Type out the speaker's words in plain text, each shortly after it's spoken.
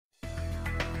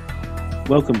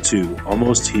Welcome to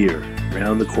Almost Here,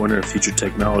 Round the Corner Future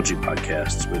Technology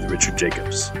podcast with Richard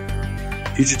Jacobs.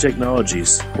 Future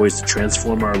technologies poised to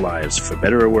transform our lives for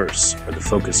better or worse are the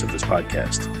focus of this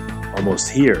podcast. Almost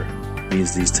here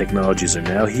means these technologies are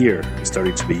now here and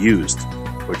starting to be used,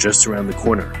 or just around the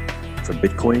corner, from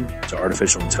Bitcoin to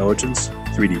artificial intelligence,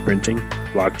 3D printing,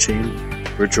 blockchain,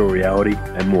 virtual reality,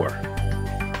 and more.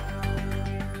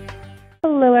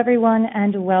 Hello, everyone,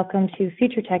 and welcome to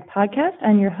Future Tech Podcast.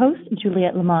 I'm your host,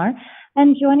 Juliette Lamar,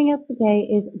 and joining us today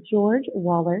is George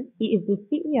Waller. He is the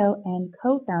CEO and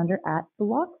co-founder at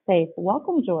BlockSafe.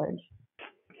 Welcome, George.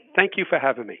 Thank you for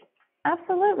having me.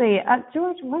 Absolutely.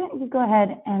 George, why don't you go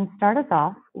ahead and start us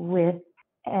off with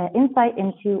insight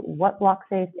into what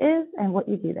BlockSafe is and what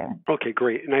you do there. Okay,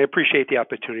 great. And I appreciate the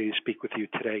opportunity to speak with you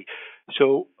today.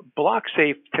 So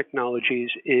BlockSafe Technologies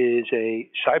is a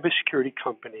cybersecurity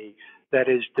company that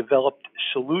has developed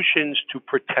solutions to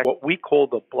protect what we call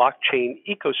the blockchain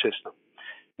ecosystem.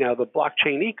 Now, the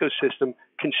blockchain ecosystem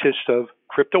consists of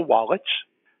crypto wallets,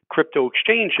 crypto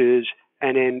exchanges,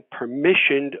 and then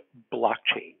permissioned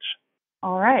blockchains.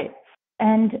 All right.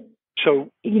 And so,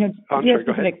 do you have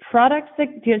specific products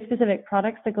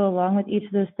that go along with each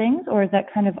of those things, or is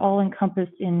that kind of all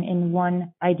encompassed in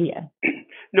one idea?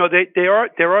 No,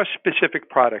 there are specific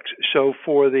products. So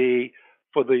for the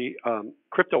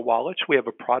crypto wallets, we have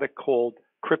a product called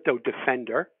Crypto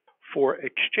Defender. For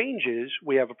exchanges,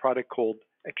 we have a product called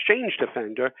Exchange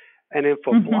Defender. And then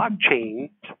for blockchain,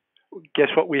 guess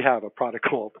what we have? A product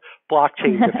called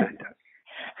Blockchain Defender.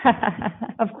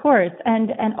 Of course.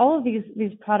 And all of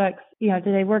these products, do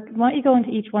they work? Why don't you go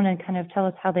into each one and kind of tell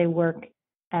us how they work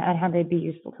and how they'd be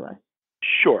useful to us?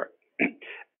 Sure.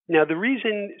 Now,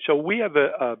 so we have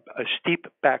a steep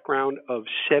background of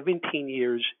 17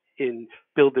 years in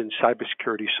building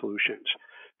cybersecurity solutions.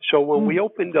 So when we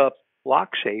opened up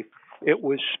BlockSafe, it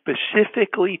was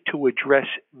specifically to address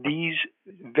these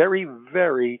very,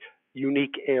 very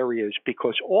unique areas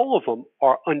because all of them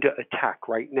are under attack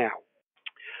right now.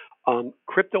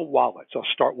 Crypto wallets, I'll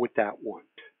start with that one.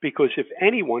 Because if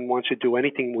anyone wants to do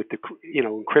anything with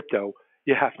in crypto,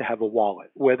 you have to have a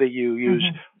wallet. Whether you use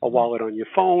a wallet on your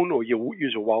phone, or you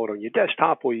use a wallet on your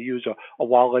desktop, or you use a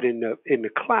wallet in the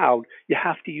cloud, you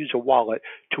have to use a wallet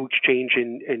to exchange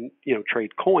and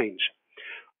trade coins.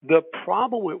 The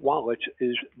problem with wallets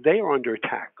is they are under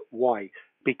attack. Why?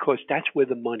 Because that's where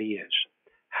the money is.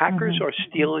 Hackers are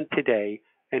stealing today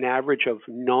an average of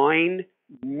 $9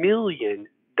 million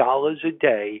a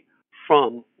day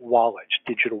from wallets,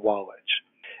 digital wallets.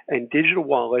 And digital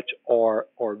wallets are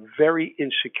very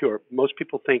insecure. Most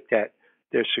people think that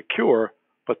they're secure,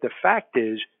 but the fact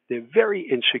is they're very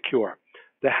insecure.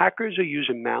 The hackers are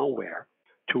using malware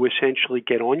to essentially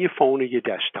get on your phone or your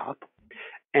desktop.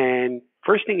 And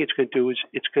first thing it's going to do is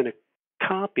it's going to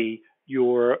copy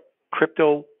your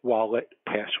crypto wallet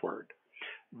password.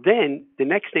 Then the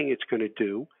next thing it's going to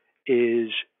do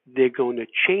is they're going to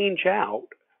change out,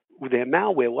 their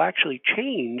malware will actually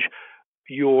change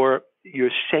your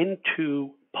send to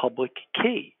public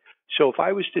key. So if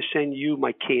I was to send you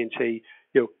my key and say,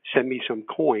 send me some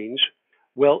coins,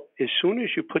 well, as soon as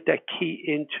you put that key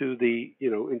into the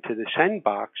send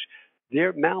box,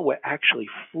 their malware actually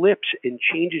flips and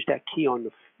changes that key on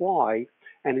the fly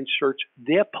and inserts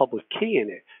their public key in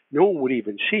it. No one would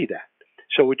even see that.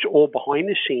 So it's all behind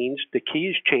the scenes. The key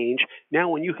is changed. Now,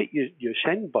 when you hit your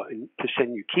send button to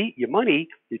send your key, your money,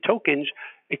 your tokens,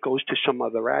 it goes to some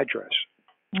other address.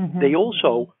 They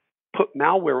also put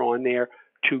malware on there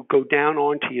to go down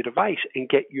onto your device and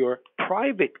get your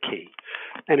private key.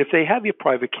 And if they have your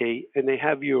private key and they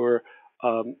have your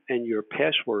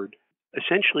password,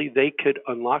 essentially they could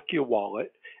unlock your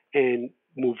wallet and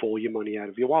move all your money out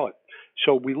of your wallet.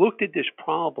 So we looked at this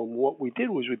problem. What we did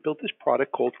was we built this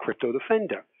product called Crypto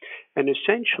Defender. And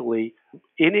essentially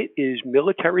in it is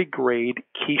military grade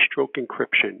keystroke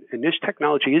encryption. And this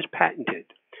technology is patented.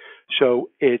 So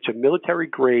it's a military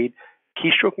grade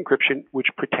keystroke encryption which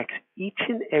protects each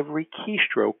and every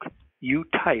keystroke you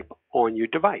type on your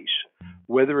device,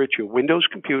 whether it's your Windows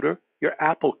computer, your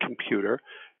Apple computer,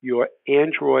 your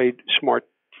Android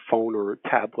smartphone or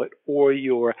tablet, or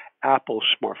your Apple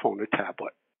smartphone or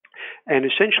tablet. And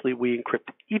essentially, we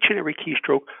encrypt each and every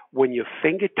keystroke. When your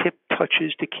fingertip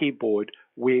touches the keyboard,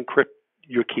 we encrypt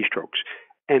your keystrokes.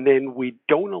 And then we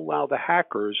don't allow the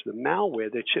hackers, the malware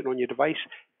that's sitting on your device,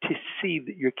 to see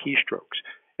your keystrokes.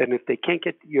 And if they can't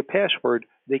get your password,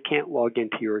 they can't log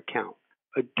into your account.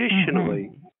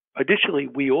 Additionally,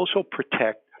 we also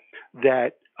protect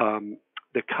that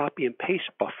the copy and paste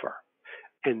buffer.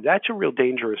 And that's a real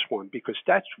dangerous one because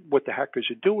that's what the hackers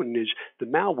are doing is the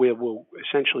malware will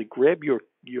essentially grab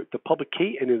the public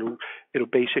key and it'll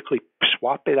basically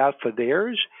swap it out for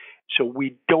theirs. So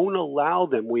we don't allow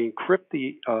them. We encrypt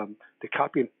the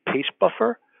copy and paste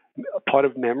buffer, a part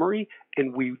of memory,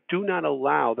 and we do not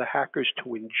allow the hackers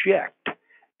to inject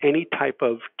any type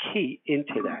of key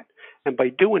into that. And by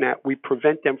doing that, we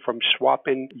prevent them from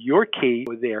swapping your key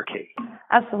with their key.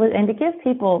 Absolutely. And to give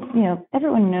people,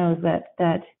 everyone knows that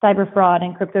cyber fraud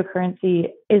and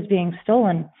cryptocurrency is being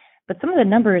stolen, but some of the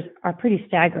numbers are pretty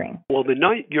staggering. Well,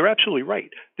 you're absolutely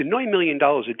right. The $9 million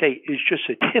a day is just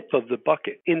a tip of the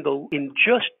bucket. In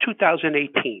just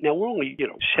 2018, now we're only,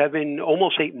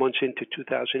 almost 8 months into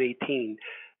 2018,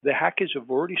 the hackers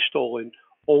have already stolen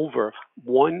over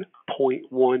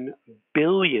 $1.1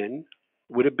 billion,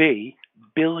 with a B,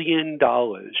 billion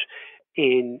dollars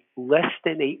in less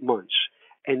than 8 months.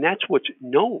 And that's what's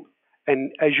known.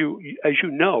 And as you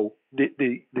know,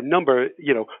 the number,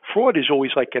 fraud is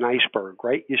always like an iceberg,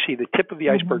 right? You see the tip of the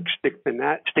iceberg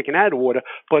sticking out of water,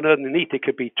 but underneath it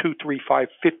could be 2, 3, 5,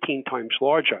 15 times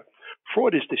larger.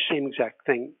 Fraud is the same exact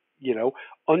thing.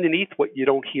 Underneath what you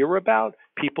don't hear about,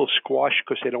 people squash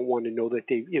because they don't want to know that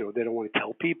they don't want to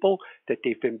tell people that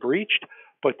they've been breached.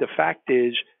 But the fact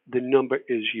is, the number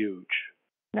is huge.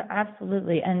 No,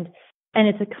 absolutely, and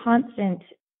it's a constant,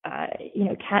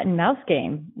 cat and mouse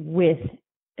game with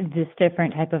this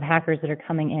different type of hackers that are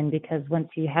coming in because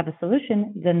once you have a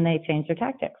solution, then they change their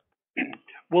tactics.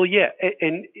 Well, yeah,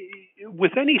 and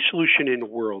with any solution in the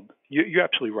world, you're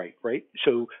absolutely right, right?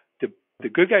 So the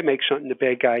good guy makes something, the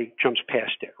bad guy jumps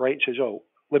past it, right? And says, oh,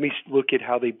 let me look at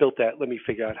how they built that. Let me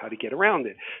figure out how to get around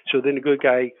it. So then the good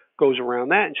guy goes around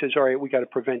that and says, all right, we got to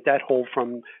prevent that hole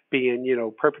from being,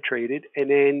 perpetrated. And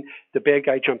then the bad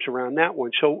guy jumps around that one.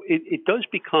 So it does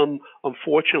become,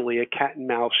 unfortunately, a cat and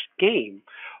mouse game.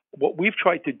 What we've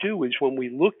tried to do is when we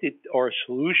looked at our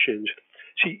solutions,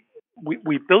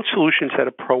 we built solutions that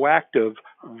are proactive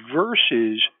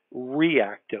versus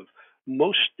reactive.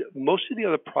 Most of the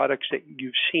other products that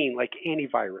you've seen, like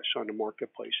antivirus on the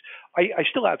marketplace, I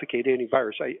still advocate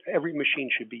antivirus. Every machine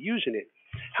should be using it.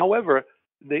 However,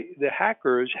 the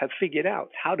hackers have figured out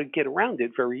how to get around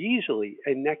it very easily,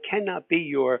 and that cannot be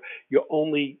your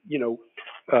only your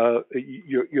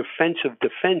fence of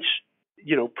defense.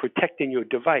 Protecting your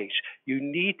device. You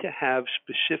need to have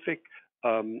specific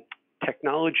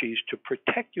technologies to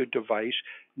protect your device,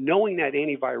 knowing that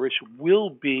antivirus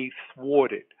will be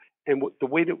thwarted. And the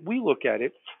way that we look at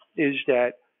it is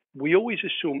that we always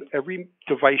assume every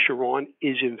device you're on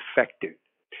is infected.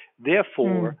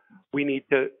 Therefore, we need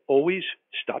to always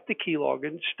stop the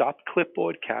keylogging, stop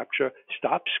clipboard capture,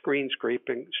 stop screen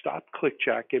scraping, stop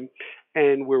clickjacking,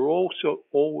 and we're also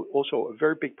a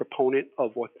very big proponent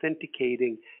of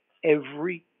authenticating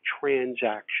every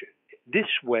transaction. This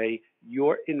way,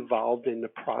 you're involved in the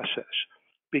process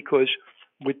because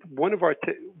with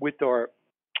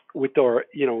our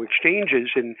exchanges,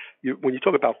 and when you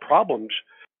talk about problems,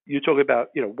 you talk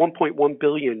about 1.1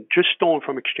 billion just stolen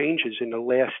from exchanges in the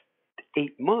last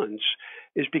 8 months,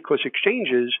 is because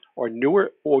exchanges are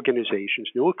newer organizations,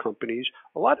 newer companies.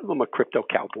 A lot of them are crypto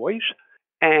cowboys,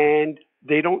 and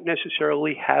they don't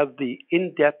necessarily have the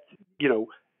in-depth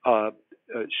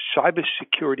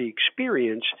cybersecurity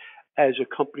experience as a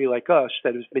company like us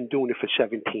that has been doing it for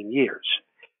 17 years.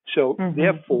 So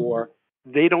therefore,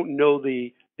 they don't know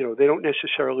they don't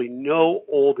necessarily know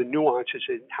all the nuances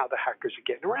and how the hackers are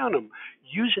getting around them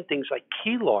using things like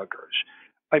keyloggers.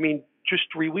 I mean, just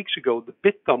 4 weeks ago,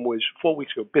 BitThumb was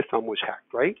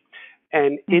hacked, right?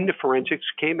 And in the forensics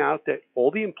came out that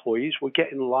all the employees were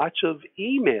getting lots of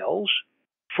emails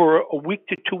for a week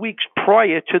to 2 weeks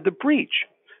prior to the breach.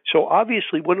 So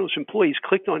obviously, one of those employees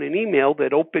clicked on an email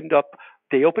that opened up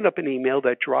an email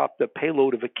that dropped the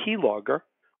payload of a keylogger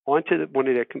onto one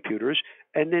of their computers,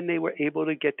 and then they were able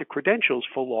to get the credentials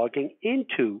for logging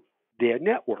into their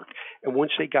network. And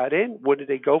once they got in, what did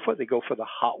they go for? They go for the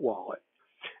hot wallet.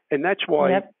 And that's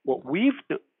why what we've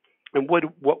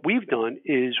done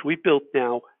is we built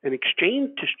now an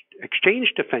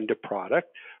exchange defender product,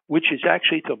 which is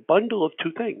actually it's a bundle of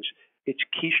two things. It's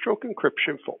keystroke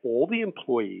encryption for all the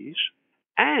employees,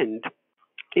 and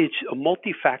it's a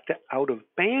multi-factor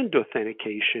out-of-band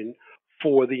authentication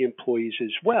for the employees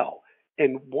as well.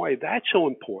 And why that's so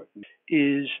important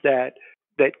is that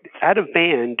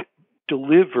out-of-band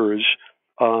delivers,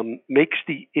 makes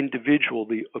the individual,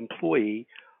 the employee,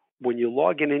 when you're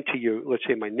logging into let's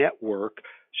say my network,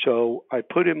 so I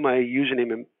put in my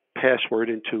username and password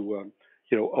into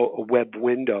a web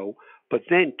window, but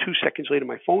then 2 seconds later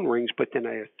my phone rings, but then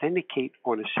I authenticate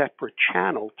on a separate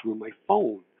channel through my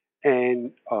phone.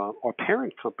 And our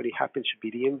parent company happens to be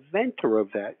the inventor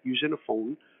of that, using a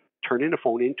phone, turning a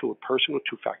phone into a personal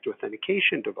two-factor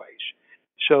authentication device.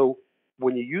 So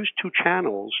when you use two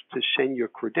channels to send your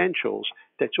credentials,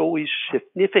 that's always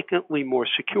significantly more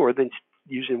secure than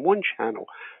using one channel.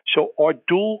 So our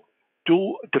dual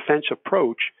defense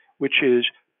approach, which is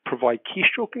provide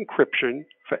keystroke encryption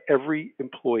for every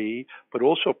employee, but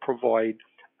also provide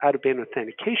out-of-band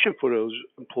authentication for those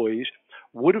employees,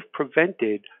 would have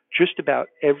prevented just about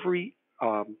every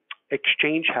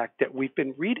exchange hack that we've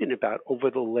been reading about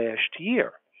over the last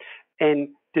year. And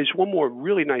there's one more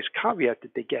really nice caveat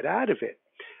that they get out of it.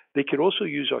 They could also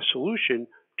use our solution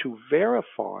to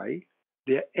verify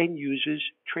their end users'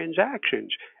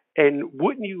 transactions. And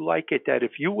wouldn't you like it that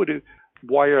if you were to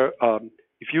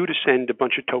if you were to send a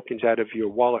bunch of tokens out of your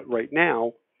wallet right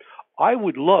now, I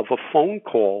would love a phone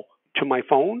call to my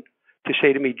phone to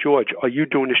say to me, George, are you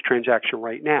doing this transaction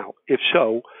right now? If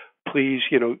so, please,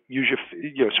 use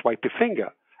your swipe your finger.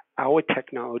 Our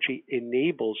technology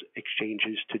enables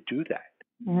exchanges to do that.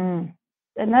 Mm.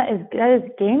 And that is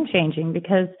game changing,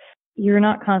 because you're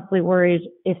not constantly worried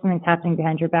if something's happening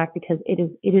behind your back, because it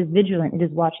is vigilant. It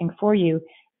is watching for you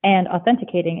and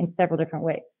authenticating in several different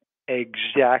ways.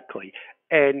 Exactly.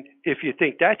 And if you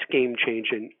think that's game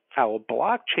changing, our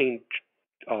blockchain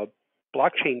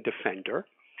defender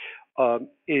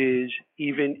is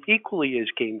even equally as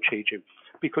game changing,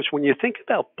 because when you think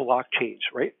about blockchains,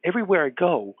 right? Everywhere I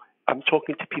go, I'm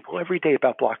talking to people every day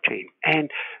about blockchain,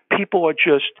 and people are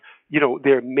just,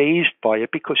 they're amazed by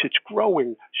it because it's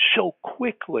growing so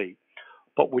quickly.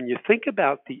 But when you think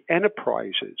about the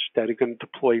enterprises that are going to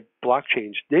deploy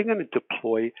blockchains, they're going to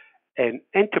deploy an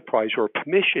enterprise or a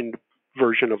permissioned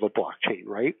version of a blockchain,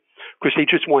 right? Because they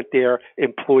just want their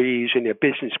employees and their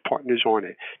business partners on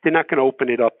it. They're not going to open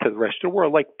it up to the rest of the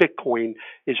world. Like Bitcoin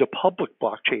is a public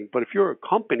blockchain, but if you're a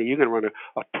company, you're going to run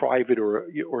a private or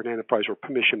an enterprise or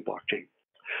permission blockchain.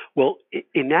 Well,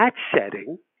 in that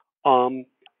setting,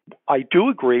 I do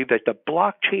agree that the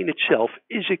blockchain itself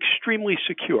is extremely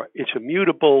secure. It's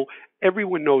immutable.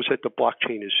 Everyone knows that the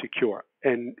blockchain is secure,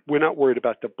 and we're not worried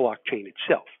about the blockchain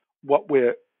itself. What we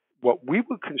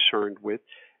were concerned with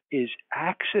is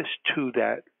access to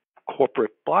that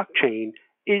corporate blockchain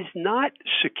is not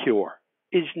secure,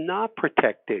 is not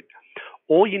protected.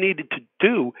 All you needed to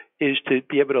do is to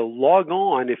be able to log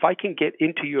on. If I can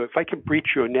breach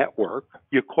your network,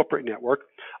 your corporate network,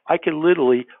 I can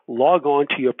literally log on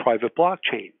to your private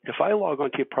blockchain. If I log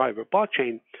on to your private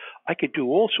blockchain, I could do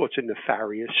all sorts of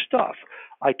nefarious stuff.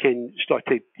 I can start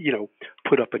to,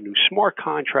 put up a new smart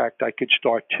contract. I could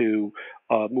start to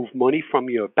move money from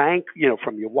your bank,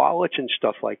 from your wallets and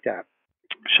stuff like that.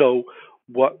 So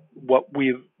what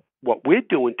we're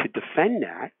doing to defend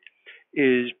that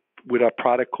is with our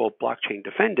product called Blockchain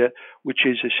Defender, which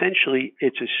is essentially,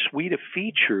 it's a suite of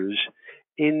features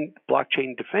in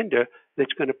Blockchain Defender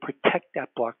that's going to protect that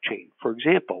blockchain. For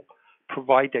example,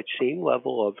 provide that same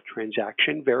level of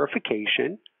transaction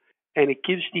verification, and it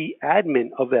gives the admin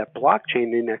of that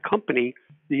blockchain in that company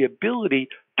the ability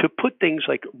to put things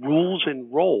like rules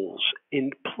and roles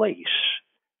in place.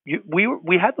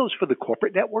 We have those for the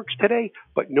corporate networks today,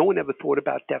 but no one ever thought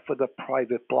about that for the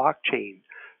private blockchain.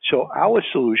 So our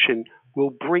solution will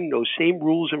bring those same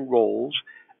rules and roles,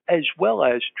 as well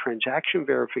as transaction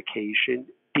verification,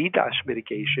 DDoS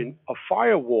mitigation, a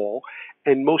firewall,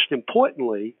 and most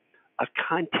importantly, a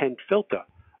content filter.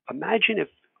 Imagine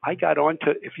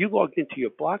if you logged into your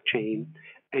blockchain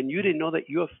and you didn't know that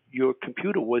your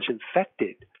computer was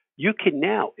infected. You can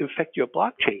now infect your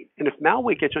blockchain. And if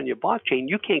malware gets on your blockchain,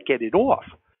 you can't get it off.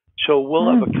 So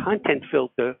we'll have a content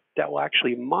filter that will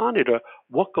actually monitor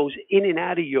what goes in and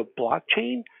out of your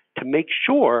blockchain to make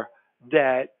sure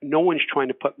that no one's trying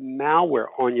to put malware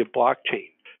on your blockchain.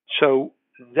 So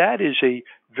that is a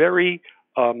very,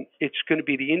 it's going to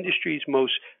be the industry's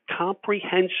most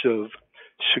comprehensive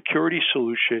security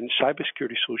solution,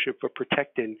 cybersecurity solution for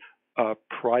protecting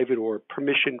private or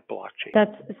permissioned blockchain.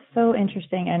 That's so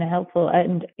interesting and helpful.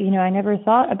 And, I never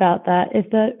thought about that.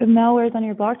 If the malware is on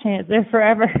your blockchain, it's there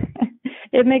forever.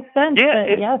 It makes sense. Yeah,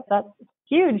 yes, that's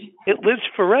huge. It lives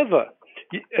forever.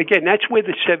 Again, that's where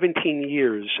the 17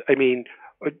 years,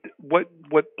 what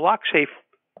BlockSafe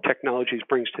Technologies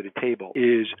brings to the table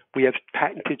is we have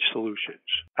patented solutions.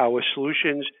 Our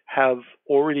solutions have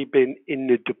already been in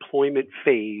the deployment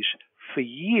phase for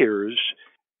years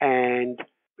and,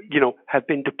 have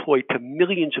been deployed to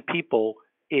millions of people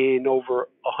in over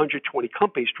 120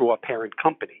 companies through our parent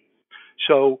company.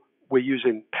 So we're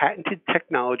using patented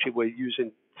technology. We're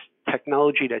using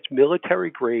technology that's military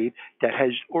grade, that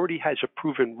already has a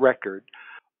proven record.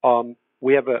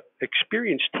 We have an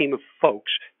experienced team of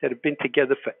folks that have been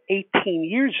together for 18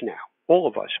 years now. All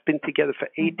of us been together for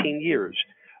 18 years.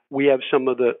 We have some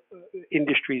of the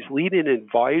industry's leading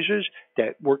advisors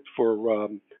that worked for,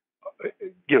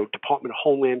 Department of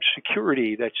Homeland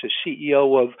Security. That's the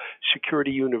CEO of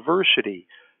Security University.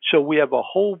 So we have a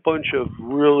whole bunch of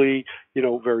really,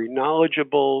 very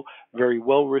knowledgeable, very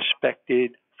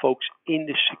well-respected folks in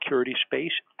the security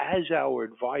space as our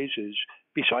advisors,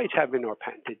 besides having our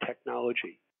patented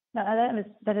technology. No,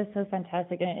 that is so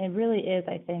fantastic. And it really is,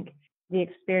 I think, the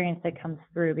experience that comes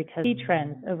through because he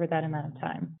trends over that amount of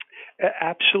time.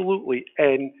 Absolutely.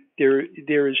 And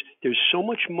there's so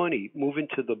much money moving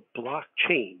to the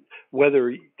blockchain, whether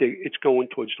it's going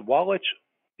towards the wallets,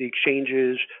 the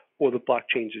exchanges, or the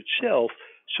blockchains itself.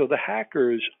 So the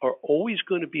hackers are always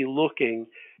going to be looking,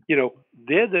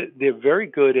 they're very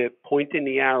good at pointing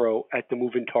the arrow at the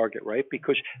moving target, right?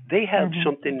 Because they have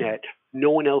something that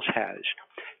no one else has.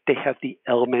 They have the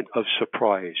element of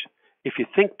surprise. If you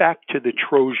think back to the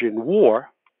Trojan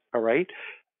War, all right,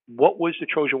 what was the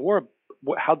Trojan War?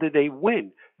 How did they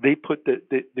win? They put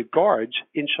the guards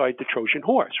inside the Trojan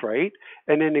horse, right?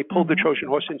 And then they pulled the Trojan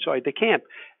horse inside the camp.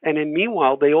 And then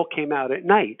meanwhile, they all came out at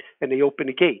night and they opened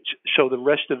the gates. So the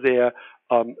rest of their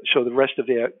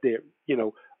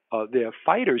their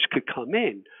fighters could come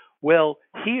in. Well,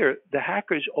 here the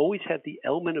hackers always have the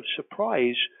element of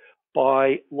surprise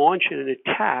by launching an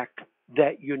attack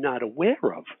that you're not aware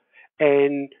of.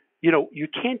 And you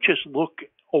can't just look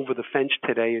over the fence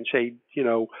today and say,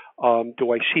 do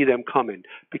I see them coming?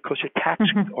 Because attacks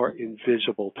are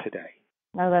invisible today.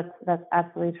 No, that's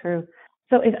absolutely true.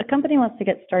 So if a company wants to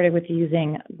get started with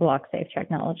using BlockSafe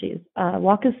technologies,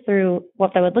 walk us through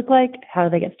what that would look like. How do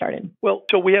they get started? Well,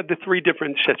 so we have the three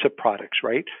different sets of products,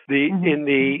 right? In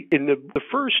the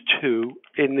first two,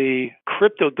 in the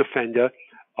Crypto Defender,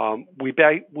 we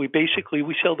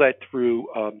sell that through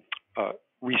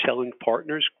reselling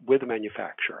partners with a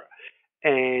manufacturer.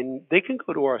 And they can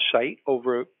go to our site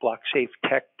over at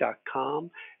blocksafetech.com,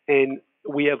 and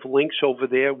we have links over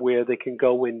there where they can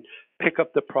go and pick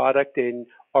up the product, and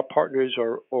our partners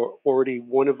are already,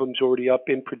 one of them's already up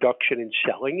in production and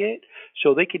selling it,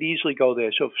 so they could easily go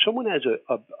there. So if someone has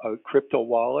a crypto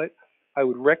wallet, I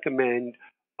would recommend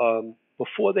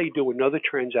before they do another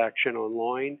transaction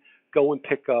online, go and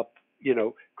pick up,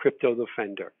 Crypto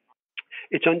Defender.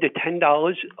 It's under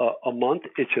 $10 a month.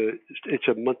 It's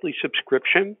a monthly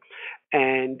subscription,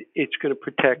 and it's going to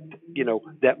protect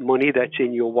that money that's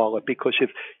in your wallet. Because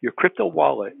if your crypto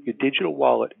wallet, your digital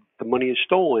wallet, the money is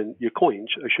stolen, your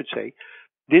coins, I should say,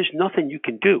 there's nothing you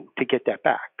can do to get that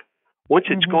back. Once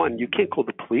it's gone, you can't call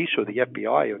the police or the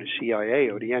FBI or the CIA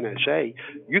or the NSA.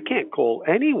 You can't call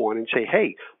anyone and say,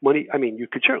 hey, money. I mean, you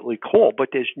could certainly call,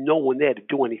 but there's no one there to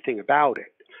do anything about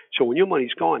it. So when your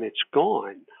money's gone, it's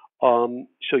gone.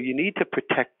 So you need to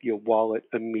protect your wallet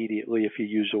immediately if you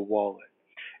use a wallet.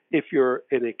 If you're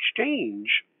an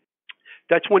exchange,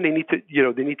 that's when they need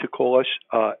to call us,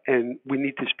 and we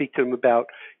need to speak to them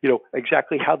about,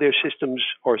 exactly how their systems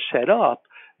are set up.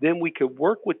 Then we could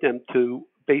work with them to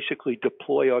basically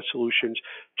deploy our solutions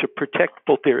to protect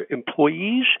both their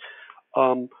employees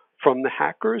from the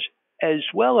hackers, as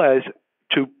well as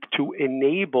to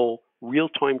enable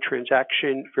real-time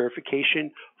transaction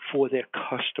verification for their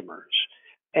customers.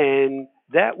 And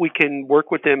that we can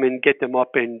work with them and get them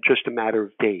up in just a matter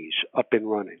of days, up and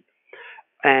running.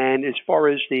 And as far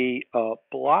as the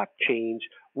blockchains,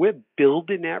 we're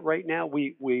building that right now.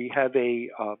 We have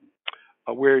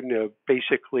we're in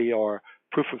basically our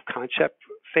proof of concept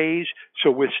phase,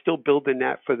 so we're still building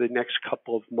that for the next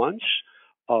couple of months.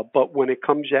 But when it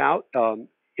comes out,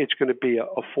 it's going to be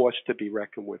a force to be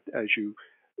reckoned with, as you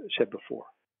said before.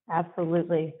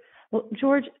 Absolutely. Well,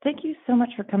 George, thank you so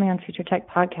much for coming on Future Tech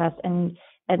Podcast and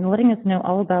letting us know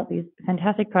all about these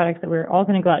fantastic products that we're all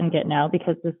going to go out and get now,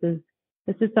 because this is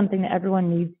something that everyone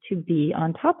needs to be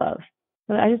on top of.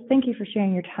 So I just thank you for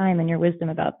sharing your time and your wisdom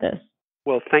about this.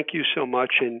 Well, thank you so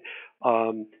much. And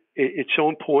it's so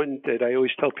important that I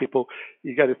always tell people,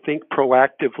 you got to think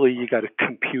proactively, you got to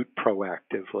compute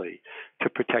proactively to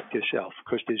protect yourself,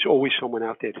 because there's always someone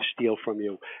out there to steal from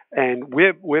you. And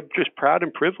we're just proud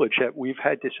and privileged that we've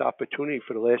had this opportunity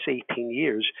for the last 18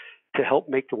 years to help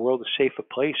make the world a safer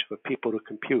place for people to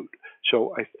compute.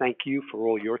 So I thank you for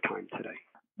all your time today.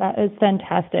 That is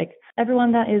fantastic.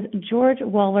 Everyone, that is George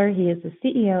Waller. He is the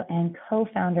CEO and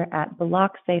co-founder at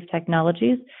BlockSafe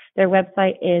Technologies. Their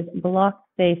website is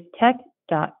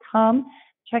blocksafetech.com.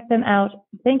 Check them out.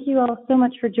 Thank you all so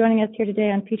much for joining us here today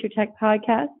on Future Tech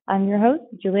Podcast. I'm your host,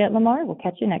 Juliette Lamar. We'll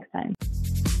catch you next time.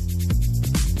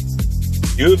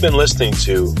 You have been listening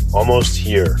to Almost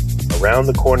Here, a Around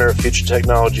the Corner Future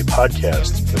Technology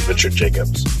podcast with Richard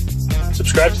Jacobs.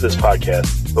 Subscribe to this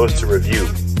podcast, post a review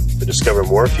to discover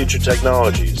more future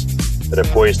technologies that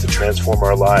are poised to transform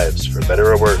our lives for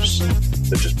better or worse,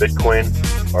 such as Bitcoin,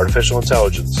 artificial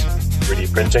intelligence,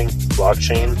 3D printing,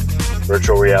 blockchain,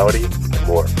 virtual reality, and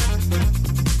more.